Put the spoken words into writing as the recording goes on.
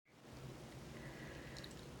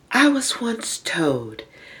I was once told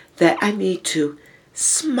that I need to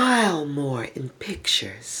smile more in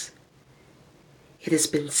pictures. It has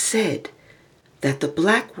been said that the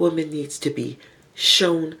black woman needs to be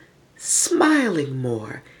shown smiling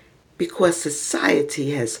more because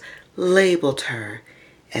society has labeled her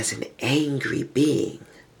as an angry being.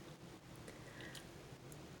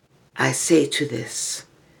 I say to this,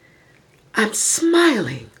 I'm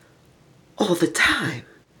smiling all the time.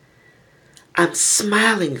 I'm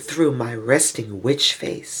smiling through my resting witch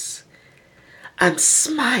face. I'm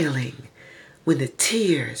smiling when the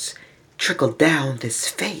tears trickle down this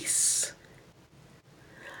face.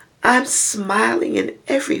 I'm smiling in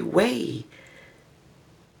every way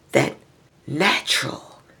that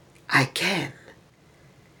natural I can.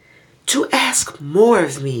 To ask more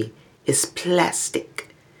of me is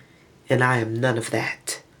plastic, and I am none of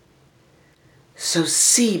that. So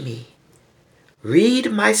see me,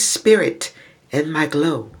 read my spirit and my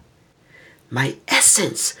glow. My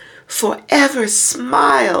essence forever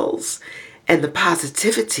smiles, and the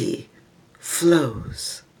positivity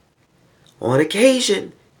flows. On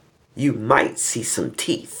occasion, you might see some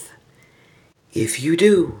teeth. If you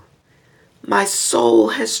do, my soul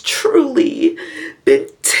has truly been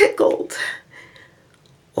tickled,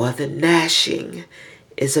 or the gnashing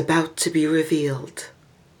is about to be revealed.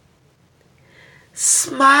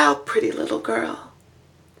 Smile, pretty little girl.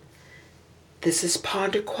 This is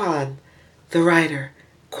Ponder Kwan, the writer,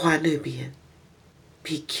 Kwanubian,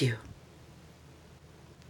 PQ.